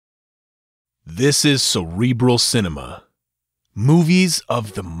This is Cerebral Cinema. Movies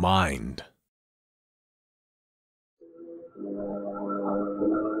of the mind.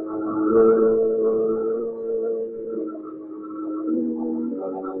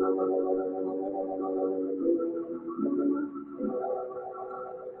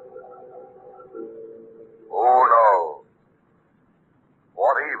 Oh no.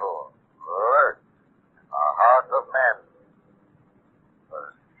 What evil lurks in the hearts of men? The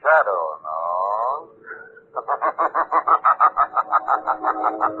shadow, no?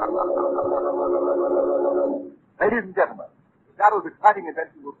 Ladies and gentlemen, the Shadow's exciting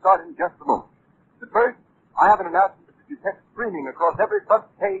adventure will start in just a moment. But first, I have an announcement that should be kept streaming across every front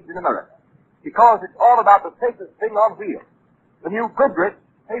page in America. Because it's all about the safest thing on wheels. The new Goodrich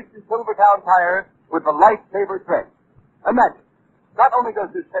Tasty Silvertown tire with the Lifesaver tread. Imagine, not only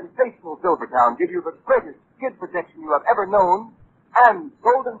does this sensational Silvertown give you the greatest skid protection you have ever known, and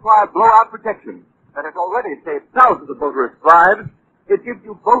golden fly blowout protection that has already saved thousands of motorists' lives, it gives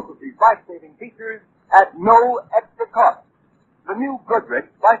you both of these life-saving features at no extra cost. The new Goodrich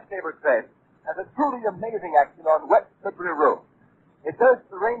Lifesaver tread has a truly amazing action on wet, slippery roads. It does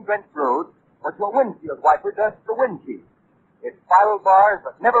the rain-drenched road what your windshield wiper does the windshield. Its spiral bars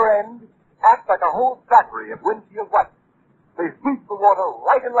that never end act like a whole factory of windshield wipers. They sweep the water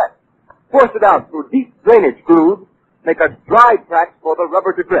right and left, force it out through deep drainage grooves, make a dry track for the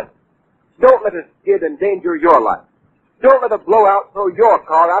rubber to grip. Don't let a skid endanger your life. Don't let a blowout throw your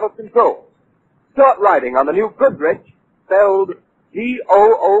car out of control. Start riding on the new Goodrich, spelled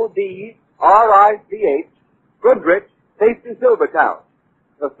Goodrich, Goodrich Tasty Silvertown.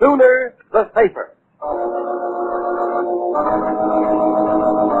 The sooner, the safer.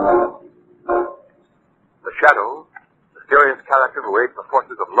 The Shadow, mysterious character who aids the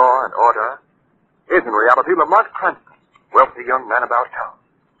forces of law and order, is in reality Lamont Cranston, wealthy young man about town.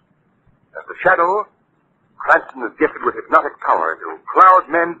 As the Shadow, Cranston is gifted with hypnotic power to cloud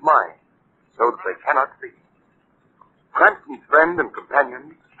men's minds so that they cannot see. Cranston's friend and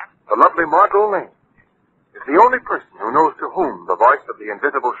companion, the lovely Margot Lane, is the only person who knows to whom the voice of the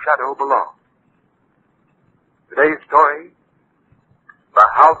invisible Shadow belongs. Today's story, The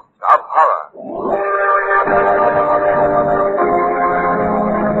House of Horror.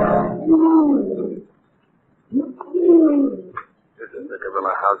 This is the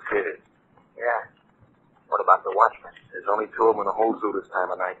gorilla house here. Yeah. What about the watchman? There's only two of them in the whole zoo this time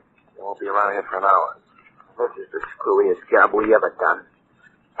of night. They won't be around here for an hour. This is the screwiest job we ever done.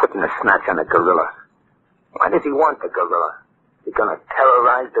 Putting a snatch on a gorilla. Why does he want the gorilla? Is he gonna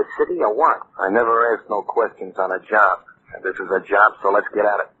terrorize the city or what? I never ask no questions on a job. And this is a job, so let's get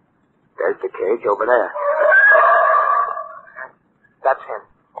at it. There's the cage over there. That's him.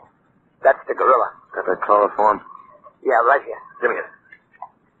 That's the gorilla. Got that chloroform? Yeah, right here. Give me it.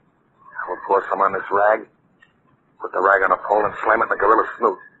 We'll pour some on this rag. Put the rag on a pole and slam it in the gorilla's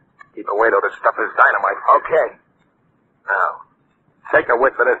snoot. Keep away, though. This stuff is dynamite. Okay. Now, take a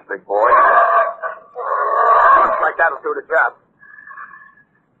whiff of this, big boy. Looks like that'll do the job.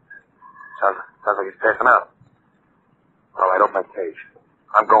 Sounds like he's passing out. All right, open that cage.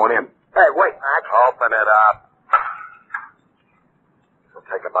 I'm going in. Hey, wait, Mac. Open it up. It'll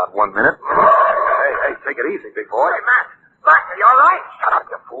take about 1 minute. Hey, take it easy, big boy. Hey, Mac. Mac, are you all right? Shut up,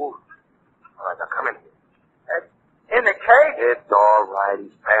 you fool. All right, now come in here. In the cage? It's all right.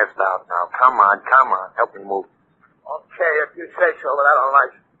 He's passed out now. Come on. Help me move. Okay, if you say so, but I don't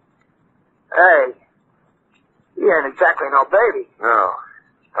like it. Hey, he ain't exactly no baby. No.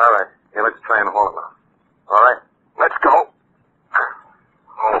 All right. Here, let's try and haul him out. All right. Let's go.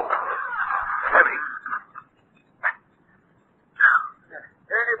 Oh, heavy.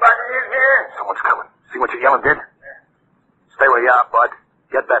 Anybody in here? Someone's coming. See what you're yelling, did? Stay where you are, bud.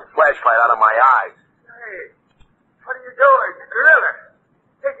 Get that flashlight out of my eyes. Hey, what are you doing? The gorilla.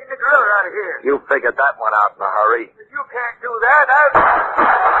 Taking the gorilla out of here. You figured that one out in a hurry. If you can't do that,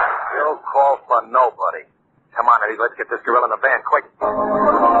 You'll call for nobody. Come on, Eddie. Let's get this gorilla in the van, quick.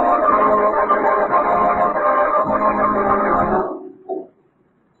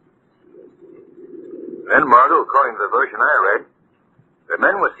 Then, Margot, according to the version I read, the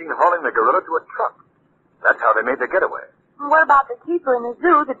men were seen hauling the gorilla to a truck. That's how they made their getaway. What about the keeper in the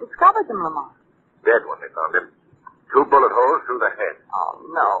zoo that discovered them, Lamont? Dead when they found him. 2 bullet holes through the head. Oh,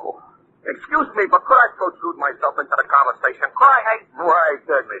 no. Excuse me, but could I protrude myself into the conversation? Why,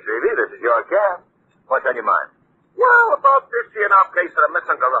 certainly, Stevie. This is your cab. What's on your mind? Well, about this here now case of the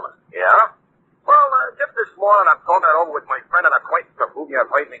missing gorilla. Yeah? Well, just this morning I'm talking it over with my friend and acquaintance of whom you have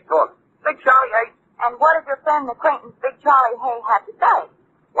heard me talk. Big Charlie Hay. And what does your friend and acquaintance, Big Charlie Hay, have to say?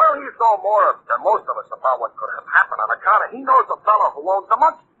 Well, he's no more than most of us about what could have happened on account of he knows the fellow who owns the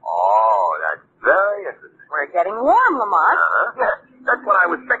monkey. Oh, that Very interesting. We're getting warm, Lamont. Yes, that's what I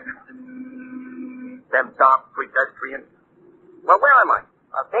was thinking. Them dark pedestrians. Well, where am I?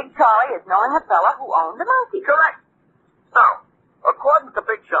 Big Charlie is knowing a fella who owned a monkey. Correct. Now, according to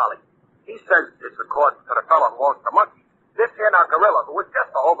Big Charlie, he says it's according to the fellow who owns the monkey. This here now gorilla, who was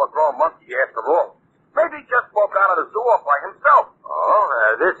just an overgrown monkey after all. Maybe he just walked out of the zoo all by himself.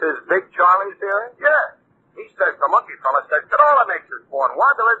 Oh, this is Big Charlie's theory? Yeah. He says the monkey fella says that all that makes us born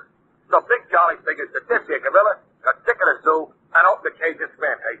wanderers. So Big Charlie figures that this here gorilla got sick of the zoo and opened the cage and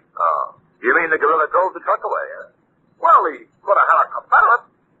ran. Hey, you mean the gorilla drove the truck away, huh? Well, he could have had a Confederate.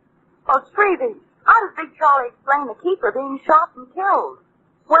 Oh, Streety, how does Big Charlie explain the keeper being shot and killed?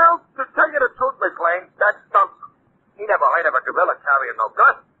 Well, to tell you the truth, Miss Lane, that's something. He never heard of a gorilla carrying no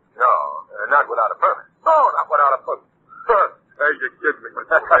gun. No, not without a permit. No, not without a permit. Hey, you kid me.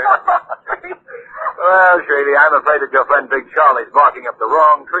 Well, Shady, I'm afraid that your friend Big Charlie's barking up the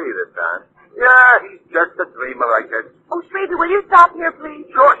wrong tree this time. Yeah, he's just a dreamer, I guess. Oh, Streety, will you stop here, please?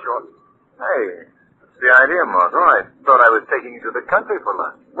 Sure. Hey, what's the idea, Margot? I thought I was taking you to the country for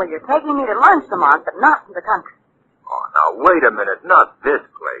lunch. Well, you're taking me to lunch, Lamont, but not to the country. Oh, now, wait a minute. Not this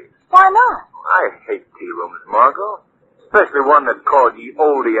place. Why not? I hate tea rooms, Margot. Especially one that's called ye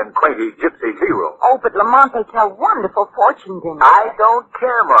oldie and quainty gypsy tea room. Oh, but Lamont, they tell wonderful fortunes in there. I don't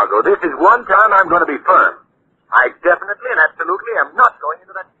care, Margot. This is one time I'm going to be firm. I definitely and absolutely am not going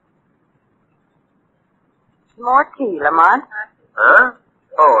into that. More tea, Lamont. Huh?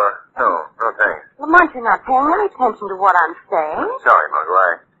 Oh, no thanks. Lamont, you're not paying any attention to what I'm saying. Sorry,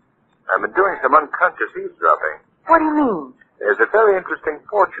 Margot. I've been doing some unconscious eavesdropping. What do you mean? There's a very interesting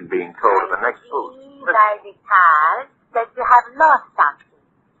fortune being told in the next booth. I recall that you have lost something.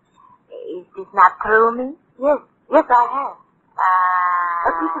 Is this not true, me? Yes, I have. A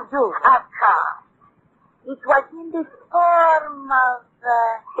piece of jewelry. Of course. It was in the form of,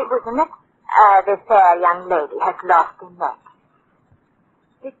 it was a necklace. The fair young lady has lost a necklace.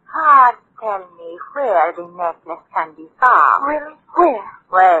 The cards tell me where the necklace can be found. Really? Where?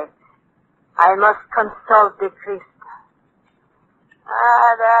 Wait. I must consult the crystal.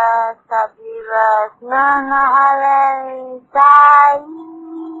 I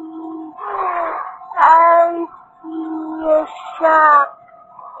see a shop,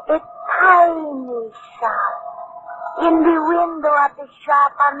 a tiny shop. In the window of the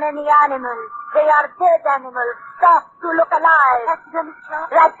shop are many animals. They are dead animals, stuffed to look alive.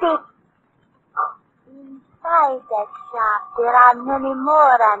 That's it. Inside that shop, there are many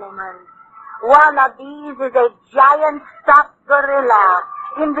more animals. One of these is a giant stuffed gorilla.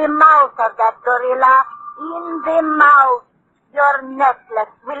 In the mouth of that gorilla, your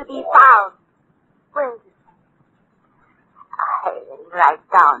necklace will be found. Where is it? I will write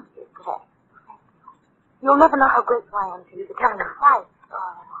down the address. You'll never know how grateful I am to you to tell me why.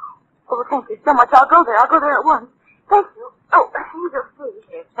 Oh, thank you so much. I'll go there at once. Thank you. Oh, you see,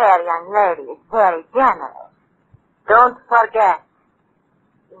 this fair young lady is very generous. Don't forget.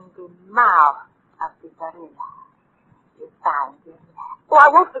 In the mouth of the gorilla, you find your necklace. Oh, I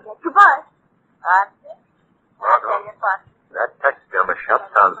won't forget. Goodbye. That taxidermy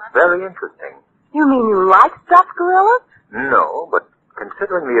shop sounds very interesting. You mean you like stuffed gorillas? No, but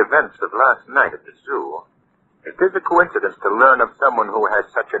considering the events of last night at the zoo, it is a coincidence to learn of someone who has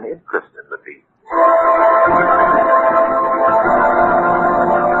such an interest in the beast.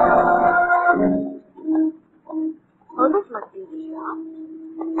 Oh, this must be the shop.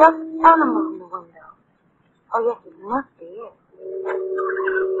 Stuffed animals in the window. Oh, yes, it must be it.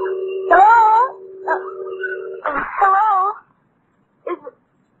 Hello? Hello? Is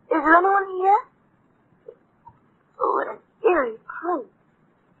there anyone here? Oh, what an eerie place.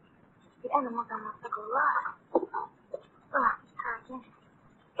 The animals almost look alive. Oh, try again.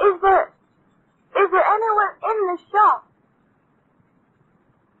 Is there anyone in the shop?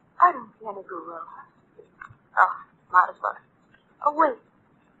 I don't see any gorilla. Oh, might as well. Oh, wait.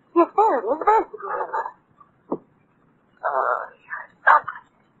 Yes, there it is. There's the gorilla. Stop.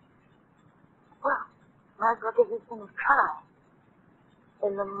 Well, might as well give this thing a try.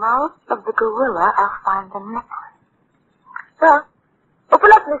 In the mouth of the gorilla, I'll find the necklace. So,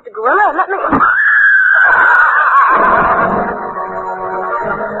 open up, Mr. Gorilla, and let me...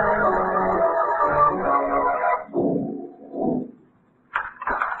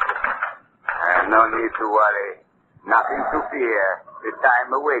 No need to worry. Nothing to fear. The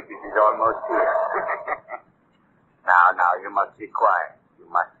time awaited is almost here. Now, you must be quiet. You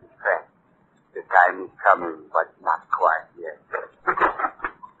must be frank. The time is coming, but not quite yet.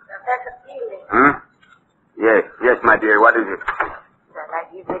 Professor Fielding. Yes, my dear. What is it? Shall I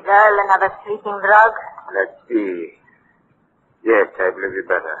give the girl another sleeping drug? Let's see. Yes, I believe you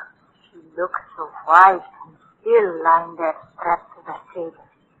better. She looks so white and still lying there strapped to the table.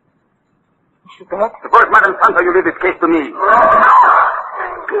 Is she dead? Suppose, Madam Santo, you leave this case to me.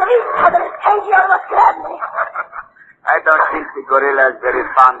 Please, Mother, thank you almost grabbed me. I don't think the gorilla is very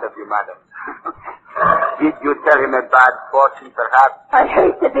fond of you, madam. Did you tell him a bad fortune, perhaps? I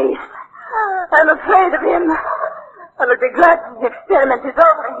hate the beast. I'm afraid of him. I will be glad when the experiment is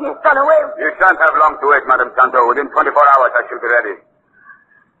over and he has gone away. You shan't have long to wait, Madam Santo. Within 24 hours, I shall be ready.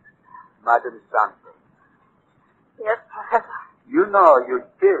 Madam Santo. Yes, Professor. You know you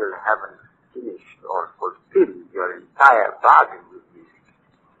still haven't finished or fulfilled your entire bargain with me.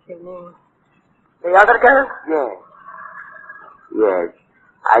 You mean the other girl? Yes. Yes.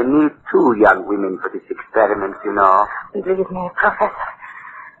 I need 2 young women for this experiment, you know. Believe me, Professor.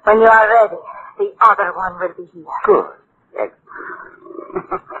 When you are ready, the other one will be here. Good.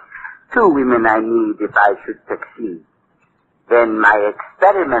 Excellent. 2 women I need if I should succeed. Then my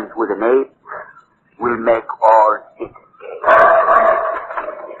experiment with an ape will make all citizens.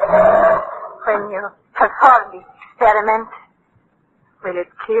 When you perform this experiment, will it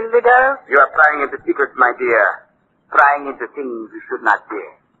kill the girl? You are prying into secrets, my dear. Prying into things you should not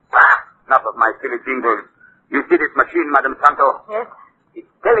dare. Enough of my silly jingles. You see this machine, Madam Santo? Yes. Its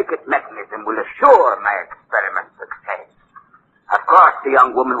delicate mechanism will assure my experiment success. Of course, the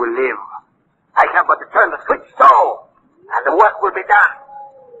young woman will live. I have but to turn the switch so, and the work will be done.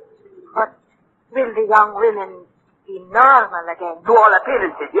 But will the young women be normal again? To all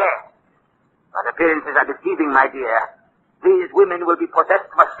appearances, yes. But appearances are deceiving, my dear. These women will be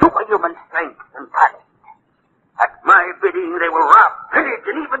possessed of superhuman strength and talent. At my bidding, they will rob, pillage,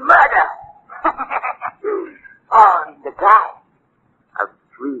 and even murder. All in the guise of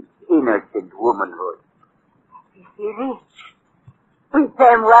sweet, innocent womanhood. If we reach, with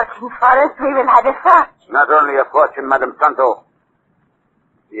them working for us, we will have a fortune. Not only a fortune, Madam Santo.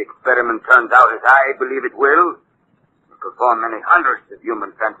 If the experiment turns out as I believe it will perform many hundreds of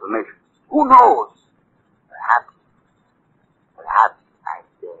human transformations. Who knows? Perhaps, I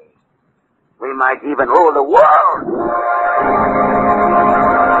say, we might even rule the world.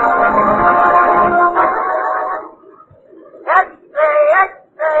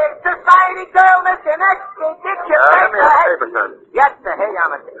 Society girl, Mr. Next, get your paper, sir. Yes, sir. Here you are,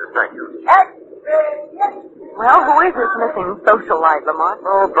 Mr. Thank you. Well, who is this missing socialite, Lamont?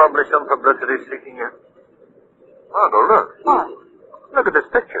 Oh, probably some publicity seeking you. Margot, look. What? Look at this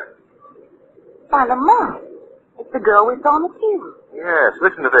picture. Why, Lamont. It's the girl we saw on the tube. Yes,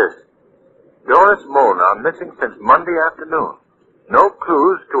 listen to this. Doris Molnar missing since Monday afternoon. No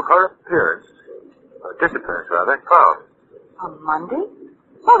clues to her appearance, or disappearance rather, found. On Monday?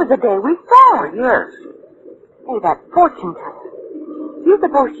 That was the day we saw her. Oh, yes. Hey, that fortune teller. Do you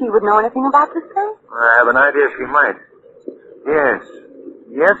suppose she would know anything about this thing? I have an idea she might. Yes.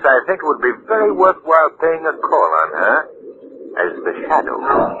 Yes, I think it would be very worthwhile paying a call on her as the shadow.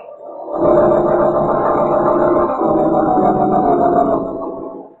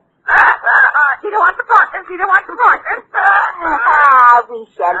 She don't want the fortune. She don't want the fortune. We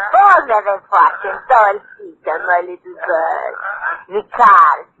shall both have a fortune, so I'll see them, my little bird. The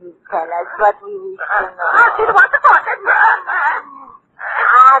cars will tell us what we wish to know. She don't want the fortune.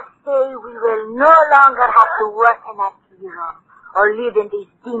 I say we will no longer have to work in that tea room or live in these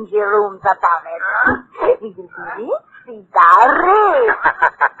dingy rooms above it. We will be rich, we are rich.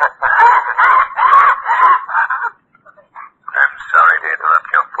 I'm sorry to interrupt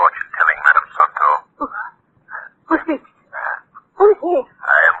your fortune-telling, Madam Santo. Who's this? Who's here?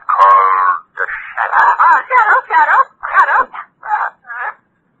 I am called the Shadow. Shadow.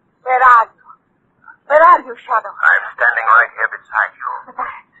 Where are you? Where are you, Shadow? I'm standing right here beside you. But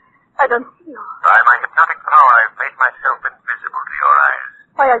I don't see you. By my hypnotic power, I've made myself invisible to your eyes.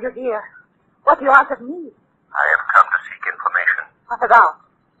 Why are you here? What do you want of me? I have come to seek information. What about?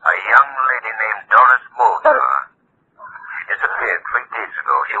 A young lady named Doris Molnar. She disappeared 3 days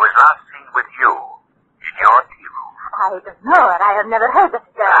ago. She was last seen with you in your tea room. I don't know her. I have never heard of her.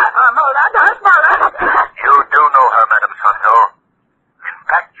 Doris Molnar. You do know her, Madam Santo. In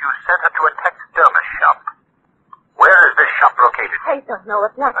fact, you sent her to a taxidermist shop. Where is this shop located? I don't know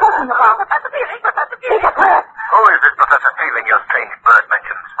what you are talking about. Professor Feeling. Pick up her. Who is this Professor Feeling your strange bird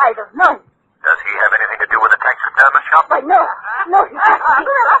mentions? I don't know. Does he have anything to do with the taxidermist shop? Why, no. No, he doesn't.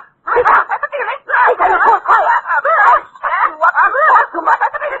 Pick up. Professor Feeling. I tell you, hold quiet.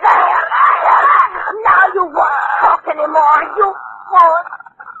 Now you won't talk anymore. You won't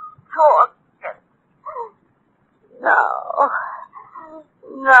talk.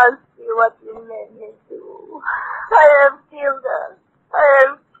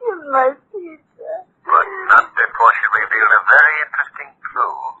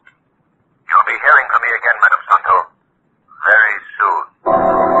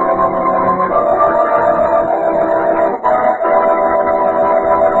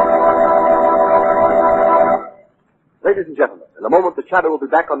 the Shadow will be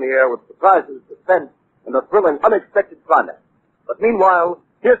back on the air with surprises, suspense, and a thrilling, unexpected climax. But meanwhile,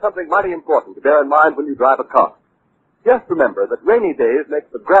 here's something mighty important to bear in mind when you drive a car. Just remember that rainy days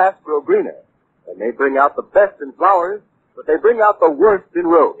make the grass grow greener. They may bring out the best in flowers, but they bring out the worst in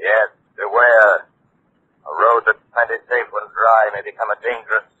roads. Yes, beware. A road that's plenty safe when dry may become a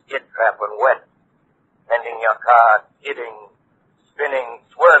dangerous skid trap when wet, sending your car skidding, spinning,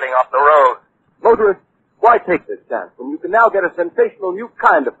 swirling off the road. Motorists, why take this chance when you can now get a sensational new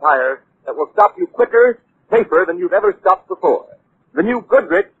kind of tire that will stop you quicker, safer than you've ever stopped before? The new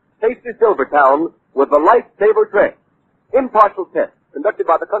Goodrich Tasty Silvertown with the Lifesaver Tread. Impartial tests conducted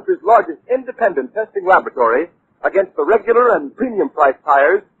by the country's largest independent testing laboratory against the regular and premium price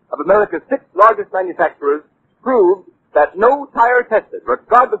tires of America's 6 largest manufacturers proved that no tire tested,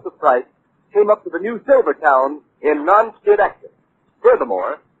 regardless of price, came up to the new Silvertown in non-skid action.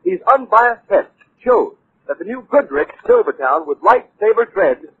 Furthermore, these unbiased tests showed that the new Goodrich Silvertown with Lifesaver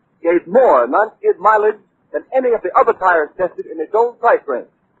Tread gave more non-skid mileage than any of the other tires tested in its own price range.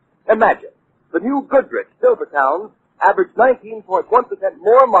 Imagine, the new Goodrich Silvertown averaged 19.1%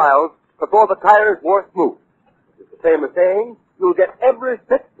 more miles before the tires wore smooth. It's the same as saying you'll get every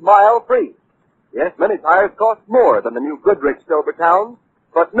 6th mile free. Yes, many tires cost more than the new Goodrich Silvertown,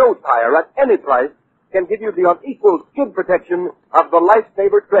 but no tire at any price can give you the unequaled skid protection of the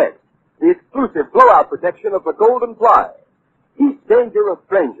Lifesaver Tread, the exclusive blowout protection of the Golden Ply. Keep danger a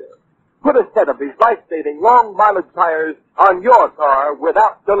stranger. Put a set of these life-saving long-mileage tires on your car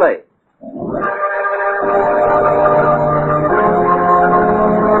without delay.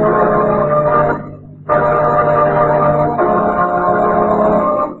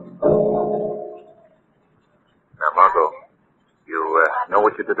 Now, Margot, you know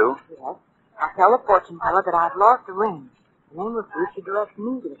what you're to do? Yes. I'll tell the fortune teller that I've lost a ring. And then with you, she directs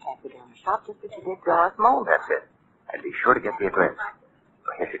me to the taxidermy shop just as she did Doris Mulder. That's it. And be sure to get the address.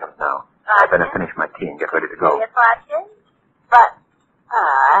 Oh, here she comes now. I better finish my tea and get ready to go. Your fortune? But,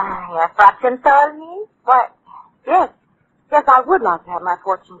 your fortune told me? What? Yes. Yes, I would like to have my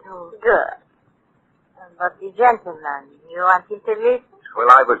fortune told. Good. But the gentleman, you want him to listen? Well,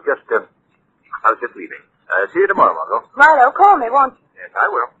 I was just leaving. See you tomorrow, Margot. Righto, call me, won't you? Yes, I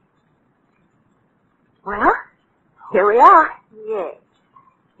will. Well, here we are. Yes,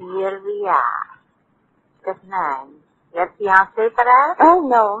 here we are. Just man. Your fiancé, perhaps? Oh,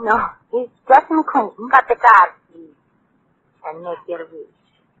 no. He's just an acquaintance. Cut the card, please. And make your wish.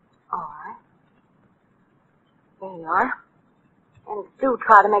 All right. There you are. And do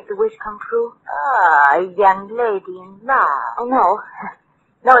try to make the wish come true. Ah, a young lady in love. Oh, no.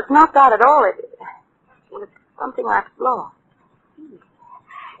 No, it's not that at all. It's something I've lost.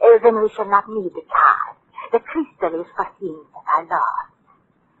 Then we shall not need the card. The crystal is for things that I lost.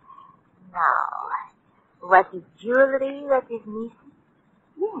 Now, what is jewelry that is missing?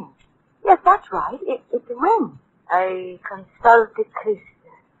 Yes, that's right. It's a ring. I consult the crystal.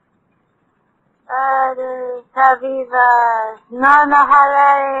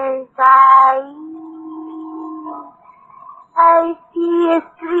 I see a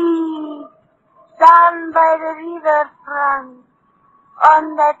tree down by the river front.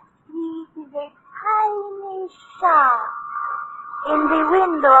 On that tree is a tiny shop. In the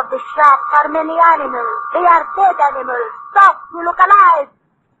window of the shop are many animals. They are dead animals. Stop, you look alive.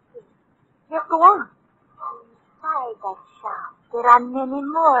 Yes, go on. Inside that shop, there are many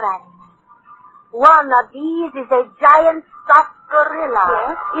more animals. One of these is a giant stuffed gorilla.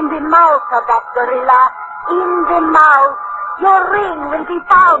 Yes? In the mouth of that gorilla, in the mouth, your ring will be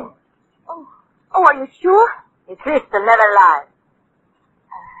found. Oh, are you sure? The crystal never lies.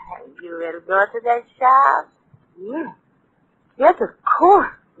 You will go to the shop? Yes. Yes, of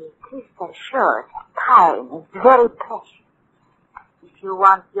course. The crystal shows that time is very precious. If you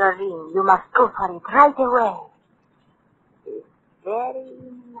want your ring, you must go for it right away. It's very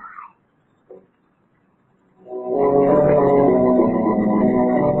nice.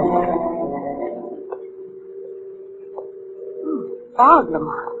 Fog,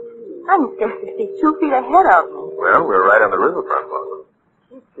 Lamar. I'm just to see 2 feet ahead of me. Well, we're right on the riverfront, Margot.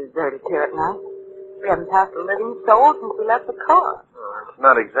 It's deserted here at night. We haven't passed a living soul since we left the car. It's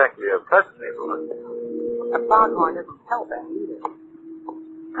not exactly a pleasant neighborhood. The foghorn doesn't help us either.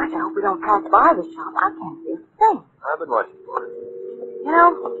 Gosh, I hope we don't pass by the shop. I can't see a thing. I've been watching for it. You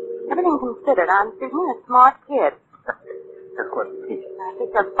know, everything considered, I'm certainly a smart kid. What do you mean? I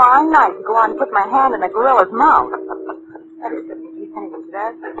picked a fine night to go on and put my hand in a gorilla's mouth. That is something you think of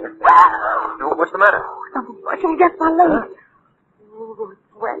that. What's the matter? Something pushing against my leg. Oh, it's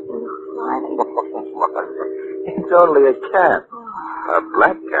wet and slimy. It's only a cat. A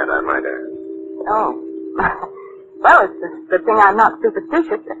black cat, I might add. Oh. Well, it's a good thing I'm not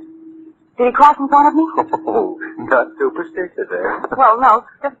superstitious. Did he cross in front of me? Oh, not superstitious, eh? Well, no.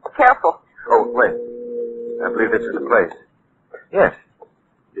 Just careful. Oh, wait. I believe this is the place. Yes.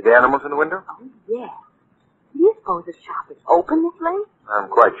 See the animals in the window? Oh, yeah. Do you suppose the shop is open this late? I'm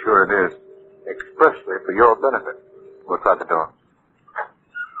quite sure it is. Expressly for your benefit. We'll try the door.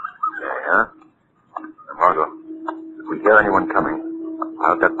 There you are. Now, Margot, if we hear anyone coming,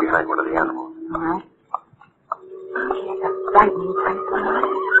 I'll duck behind one of the animals. All right. It's a frightening place, Lamont.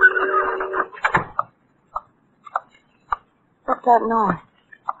 What's that noise?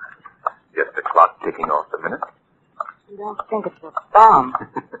 Just the clock ticking off the minute. You don't think it's a bomb?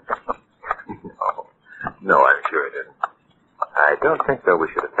 No, I'm sure it isn't. I don't think, though, we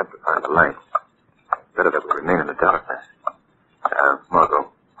should attempt to find the lights. Better that we remain in the darkness.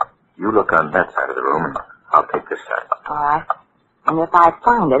 Margot, you look on that side of the room, and I'll take this side. All right. And if I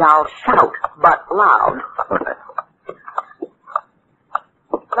find it, I'll shout, but loud.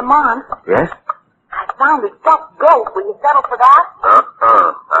 Lamont, Yes? I found a stuffed goat. Will you settle for that?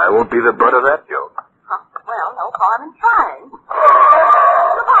 I won't be the butt of that joke. Well, no harm in trying.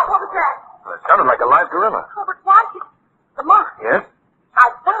 Lamont, what was that? Well, it sounded like a live gorilla. Oh, but watch it. Lamont, Yes?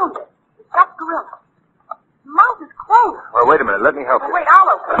 I found it. The stuffed gorilla. The mouth is closed. Well, wait a minute. Let me help you. Wait, I'll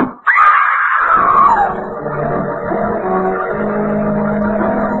open it.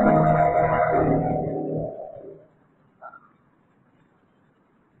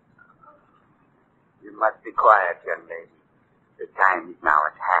 You must be quiet, young lady. The time is now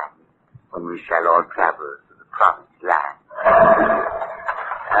at hand when we shall all travel to the promised land.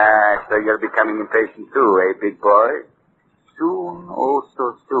 So you're becoming impatient too, eh, big boy? Soon, oh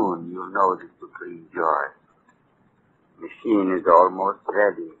so soon, you'll know the supreme joy. Machine is almost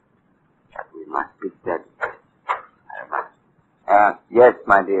ready, but we must be steady. Yes,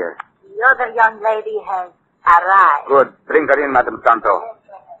 my dear. The other young lady has arrived. Good. Bring her in, Madam Santo.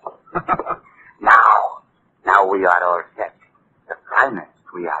 Now we are all set. The finest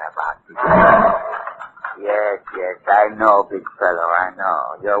we are about to do. Yes, I know, big fellow, I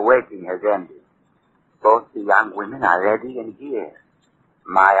know. Your waiting has ended. Both the young women are ready and here.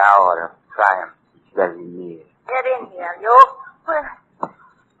 My hour of triumph is very near. Get in here, you.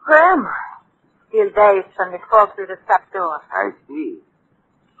 Where am I? Still dazed from the fall through the trap door. I see.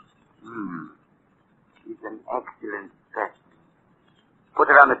 She's an excellent specimen. Put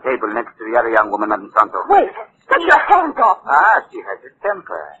her on the table next to the other young woman, Madam Santo. Wait, get your hands off me. She has a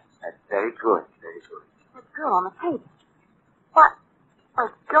temper. That's very good, very good. That girl on the table. What? Oh,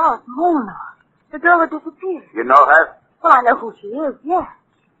 God, Mona. The girl who disappeared. You know her? Well, I know who she is, yes.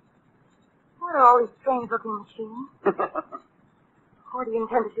 What are all these strange-looking machines? What do you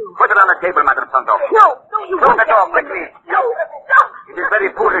intend to do? Put it on the table, Madam Santo. No, you Close won't the door, get me. quickly. No, stop. It is very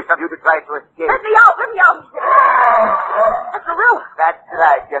foolish of you to try to escape. Let me out. A gorilla. That's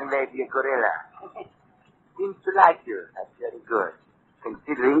right, young lady, a gorilla. Seems to like you. That's very good.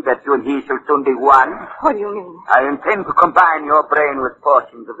 Considering that you and he shall soon be one, What do you mean? I intend to combine your brain with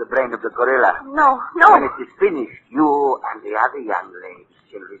portions of the brain of the gorilla. No. When it is finished, you and the other young lady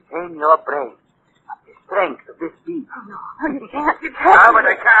shall retain your brain. But the strength of this beast. No, you can't. But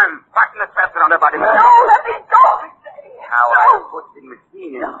I can. Fasten the straps around her body. No, let me go. Now I put the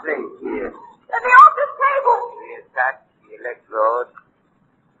machine in place here. Let me off this table. Here's that, the electrode.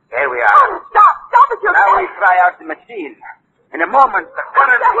 There we are. Oh, stop it, you Now we try out the machine. In a moment, the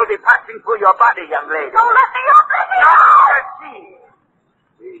current will be passing through your body, young lady. Don't let me off. Let's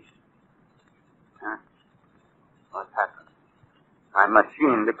see. Huh? What happened? My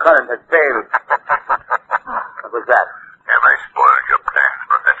machine, the current has failed. What was that? Have I spoiled your plans,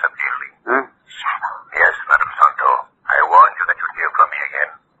 Professor Fielding? Huh? Yes, Madam Santo. I warned you that you'd hear from me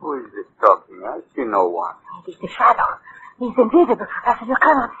again. Who is this talking? I see no one. It is the shadow. He's invisible, Professor. You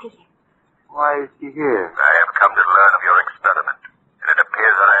cannot see him. Why is he here? I have come to learn of your experiment, and it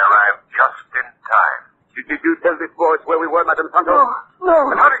appears that I arrived just in time. Did you tell this voice where we were, Madam Santo? No.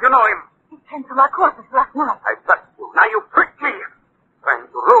 And how did you know him? He came to my quarters last night. I trust you. Now you prick me. Trying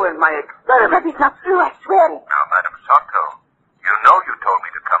to ruin my experiment. That is not true, I swear it. Now, Madam Santo, you know you told me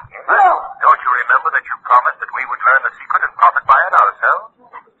to come here. No. Don't you remember that you promised that we would learn the secret and profit by it ourselves?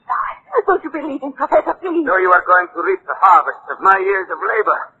 That is lie. Don't you believe in Professor, please? So you are going to reap the harvest of my years of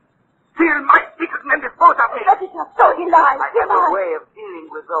labor. Steal my secret and dispose of me. That is not so. He lies. I have a way of dealing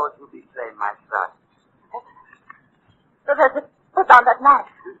with those who betray my trust. Professor, put down that knife.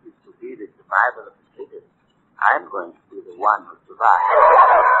 This is to be the survival of the fittest. I'm going to be the one who survives.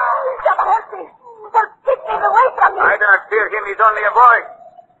 Stop, Nancy. Don't keep me away from me. I do not fear him. He's only a boy.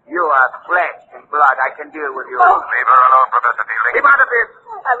 You are flesh and blood. I can deal with you. Oh. Leave her alone, Professor Fielding. Keep out of this.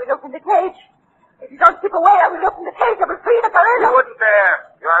 I will open the cage. If you don't keep away, I will open the cage. I will free the gorilla. You wouldn't dare.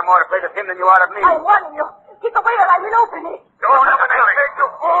 You are more afraid of him than you are of me. I'm warning you. Keep away or I will open it. Don't open the cage, you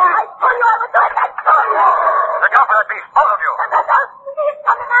fool. I told you I would do it. I told you. Look out for that beast, both of you. He's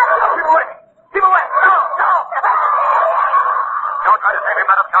coming at you. Keep away. Keep away. No, no. Don't try to save him,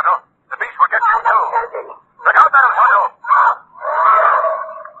 Madame Tonto. The beast will get you, too. Look out, Madame Tonto.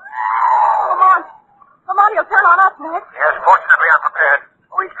 Come on. Come on, he'll turn on us next. Yes, fortunately, I'm prepared.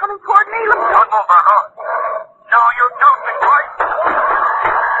 Oh, he's coming toward me. Look. Don't move, Marco. No, you don't, Big Boy.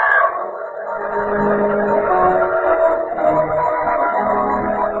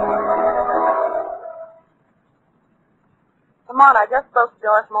 Come on, I just spoke to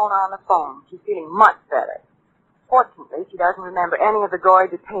Doris Mona on the phone. She's feeling much better. Fortunately, she doesn't remember any of the gory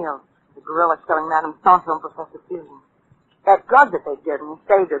details. The gorilla killing Madame Tonto and Professor Fusion. That drug that they'd given me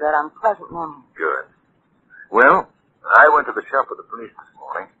saved her that unpleasant memory. Good. Well, I went to the shop with the police this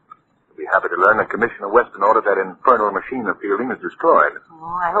morning. I'll be happy to learn that Commissioner Weston ordered that infernal machine of fielding is destroyed.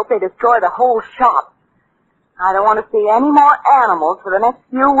 Oh, I hope they destroy the whole shop. I don't want to see any more animals for the next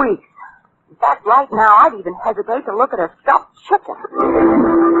few weeks. In fact, right now, I'd even hesitate to look at a stuffed chicken.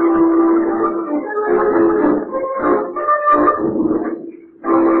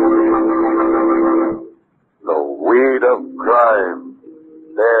 The weed of crime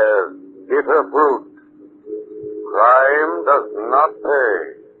bears bitter fruit. Crime does not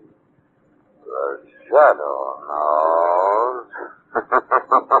pay. The shadow knows.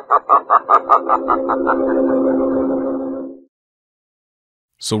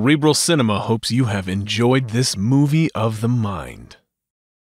 Cerebral Cinema hopes you have enjoyed this movie of the mind.